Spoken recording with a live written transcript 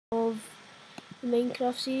the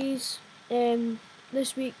Minecraft series.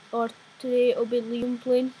 This week or today it'll be Liam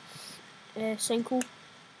playing Sinql.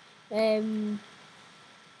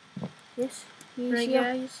 Yes, he's Right, here.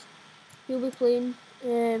 guys. He'll be playing.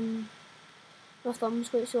 My thumb's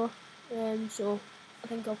quite sore, so I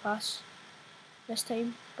think I'll pass this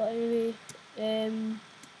time. But anyway,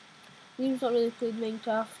 Liam's not really played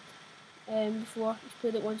Minecraft before. He's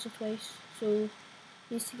played it once or twice, so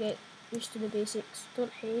he needs to get used to the basics.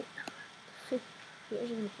 Don't hate. What is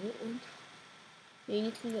he gonna hate then? Yeah, you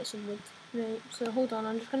need to get some wood. Right, so hold on,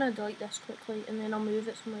 I'm just gonna delete this quickly and then I'll move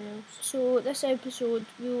it somewhere else. So this episode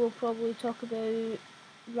we will probably talk about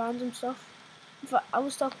random stuff. In fact, I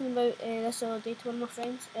was talking about this the other day to one of my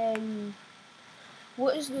friends.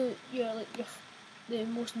 What is the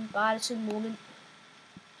most embarrassing moment?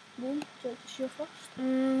 Would you like to share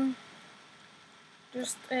first?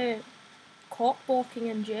 Just cock blocking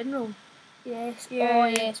in general. Yes. Yeah. Oh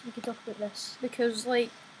yes, we could talk about this. Because like,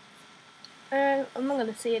 I'm not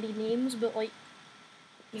gonna say any names, but like,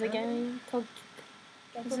 there's a guy called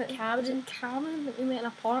Cameron that we met in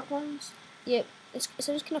a park once. Yeah, it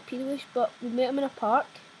sounds kind of pedo-ish, but we met him in a park,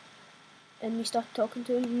 and we started talking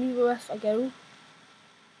to him. We were with a girl,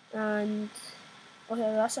 and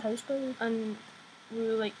yeah, that's the house, by the way. And we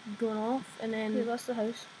were like going off, and then Yeah, that's the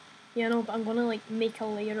house. Yeah, no, but I'm gonna like make a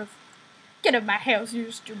layer of get out of my house, you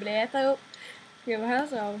stupid asshole. Get out of my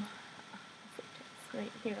house,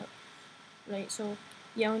 right here. Right, so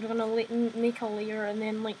yeah, I'm gonna make a layer, and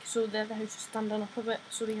then like so the other house is standing up a bit,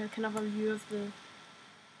 so we can have a view of the.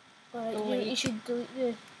 Alright, you should delete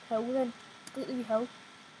the hill then. Delete the wee hill.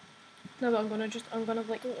 No, but I'm gonna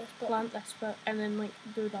like plant this bit and then like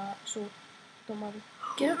do that. So don't worry.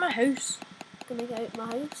 Get out of my house. Gonna get out my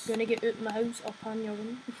house. Gonna get out my house. I'll pan your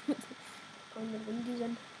room. Pan the windows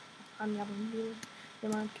in. Pan your room. Yeah,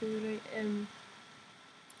 man, too, right. And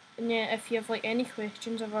yeah, if you have like any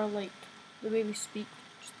questions about like the way we speak,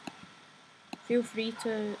 just feel free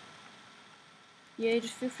to. Yeah,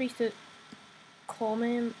 just feel free to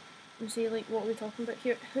comment and say like what we're talking about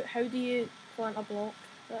here. How do you plant a block?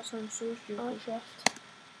 That sounds so stupid. Shift.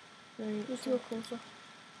 Right. Let's go closer.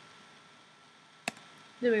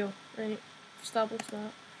 There we go. Right. Establish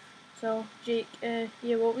that. So Jake,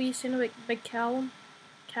 yeah, what were you saying about Big Callum?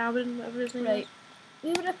 Cabin, whatever his name is?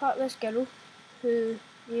 We were a part of this girl who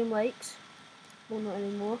Liam likes. Well, not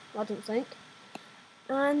anymore, I don't think.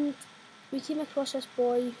 And we came across this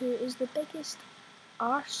boy who is the biggest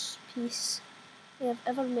arse piece I have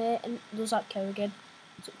ever met. And there's that cow again.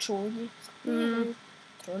 It's like trolling you.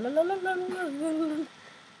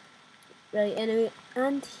 Right, anyway.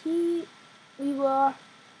 And we were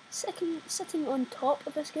sitting on top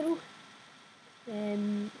of this girl.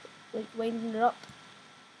 Like winding her up.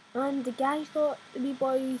 And the guy the wee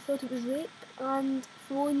boy thought it was rape and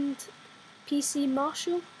phoned PC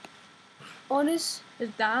Marshall on us. His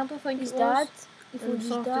dad, I think His it was. dad. He phoned And his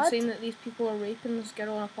started dad. saying that these people are raping this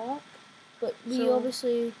girl in a park. But we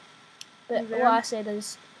obviously. But what I said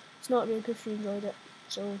is, it's not rape if you enjoyed it.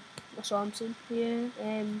 So that's all I'm saying. Yeah.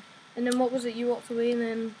 And then what was it? You walked away, and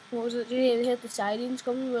then what was it, Jake? Yeah, we heard the sirens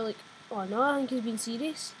coming. We were like, oh no, I think he's been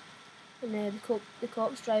serious. And the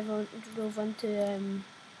cops drove into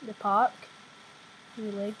the park. We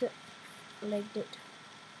legged it.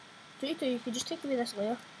 You could just take away this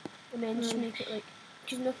layer and then just make it like,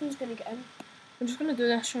 because nothing's gonna get in. I'm just gonna do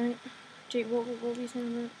this, right? Jake, what were you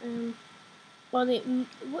saying about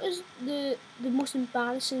What is the most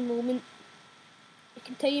embarrassing moment? I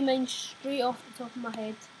can tell you mine straight off the top of my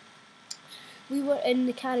head. We were in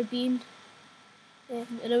the Caribbean,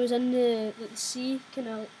 and I was in the sea kind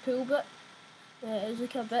of like pool bit. It was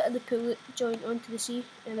like a bit of the pool that joined onto the sea,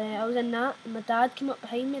 and I was in that, and my dad came up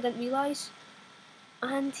behind me, I didn't realise,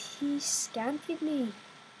 and he scanted me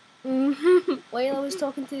while I was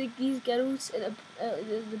talking to these girls at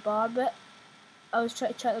the bar bit. I was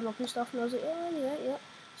trying to chat them up and stuff, and I was like, oh yeah.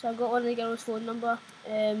 So I got one of the girls' phone number.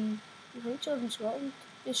 I think she lived in Scotland.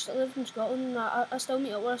 She lived in Scotland, and I still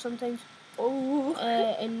meet up with her sometimes. Oh.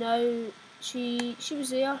 And now she was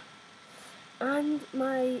there. And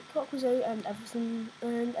my cock was out and everything,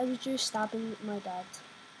 and I was just stabbing my dad.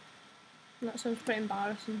 That sounds pretty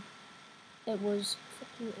embarrassing. It was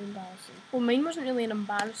fucking embarrassing. Well, mine wasn't really an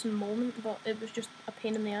embarrassing moment, but it was just a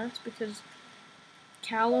pain in the ass because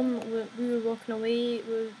Callum, we were walking away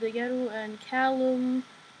with the girl, and Callum,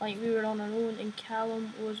 like we were on our own, and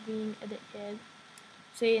Callum was being a dickhead,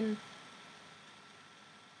 saying,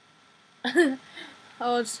 I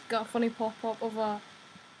just got a funny pop-up of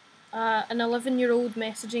an 11-year-old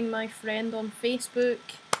messaging my friend on Facebook.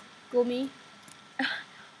 Go me.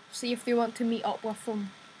 See if they want to meet up with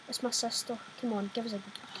him. It's my sister. Come on, give me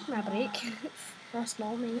a break. That's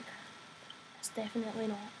not, mate. It's definitely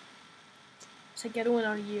not. It's a girl in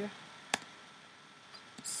our year.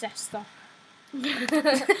 Sister.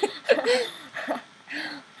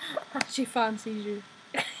 She fancies you.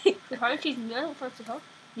 She fancies me, I don't fancy her.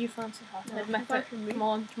 You fancy her. No, Admit she it. fancies me. Come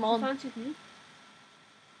on, come She on. fancies me.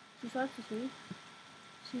 She fancies me.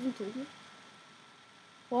 She even told me.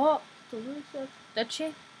 What? Told me, she said. Did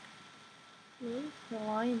she? No. You're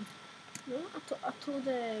lying. No, I told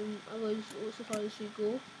I was so far as she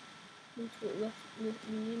go. And she went with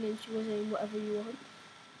me, and then she was whatever you want.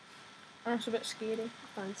 That's a bit scary. I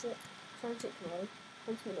fancy it. I fancy it tomorrow. I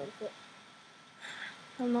fancy it it.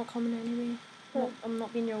 I'm not coming anyway. Oh. I'm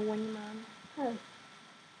not being your wingman. Oh.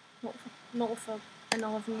 Not with an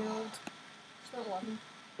 11-year-old. It's not 11.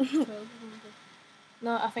 It's 12.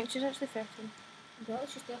 No, I think she's actually 13. No,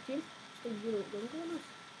 she's 13. She's a year old younger than us.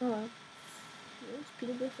 Oh well. Yeah, it's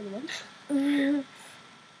Peter Bear for the win.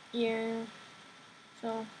 Yeah.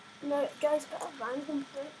 So. Now, guys, at a random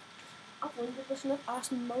point, I've wondered this and I've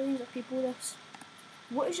asked millions of people this.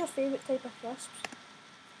 What is your favourite type of crisps?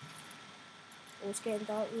 Oh, it's getting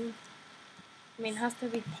dark now. I mean, it has to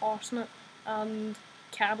be parsnip and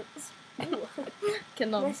carrots.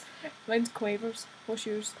 Kidding. Nice. Mine's Quavers. What's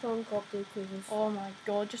yours? Corn cocktail quavers. Oh my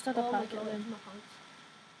god, just had a Oh my packet god, then. my pants.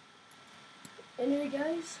 Anyway,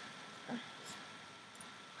 guys,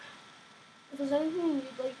 if there's anything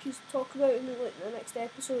you'd like us to talk about in the next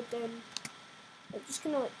episode, then just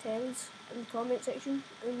kind of tell us in the comment section,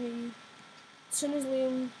 and as soon as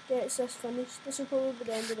Liam gets this finished, this will probably be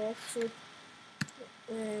the end of the episode,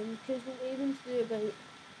 because we're aiming to do about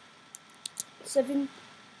 7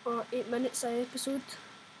 or 8 minutes a episode.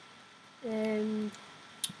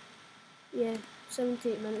 Yeah, 7 to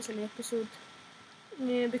 8 minutes an episode.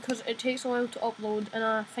 Yeah, because it takes a while to upload, and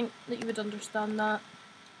I think that you would understand that.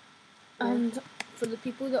 Yeah. And For the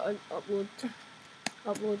people that upload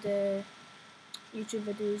YouTube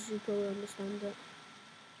videos, you probably understand it.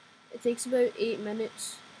 It takes about 8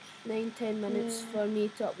 minutes, 9-10 minutes Yeah. for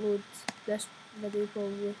me to upload this video,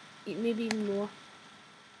 probably maybe even more.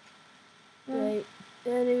 Right.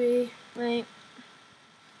 Anyway, right,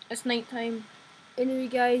 it's night time. Anyway,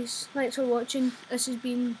 guys, thanks for watching. This has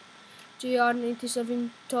been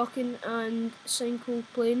JR97 talking and Sinql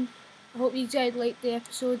playing. I hope you guys liked the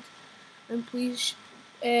episode, and please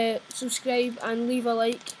subscribe and leave a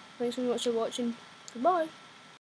like. Thanks so much for watching. Goodbye.